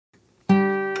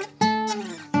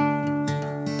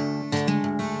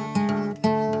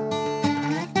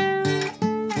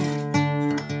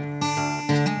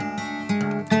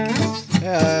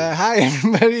Hi,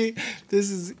 everybody. This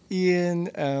is Ian.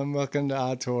 Welcome to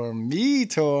Autor Me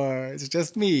Tour. It's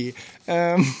just me.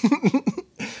 Um,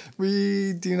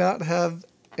 we do not have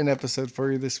an episode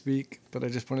for you this week, but I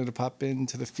just wanted to pop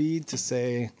into the feed to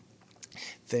say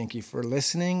thank you for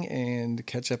listening and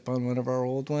catch up on one of our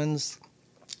old ones.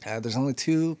 There's only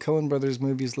 2 Coen Brothers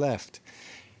movies left.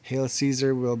 Hail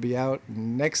Caesar will be out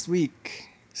next week.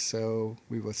 So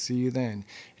we will see you then.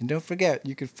 And don't forget,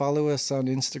 you can follow us on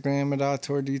Instagram at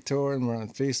Auteur Detour, and we're on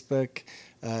Facebook.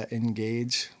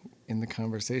 Engage in the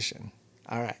conversation.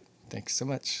 All right. Thanks so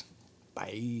much.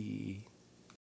 Bye.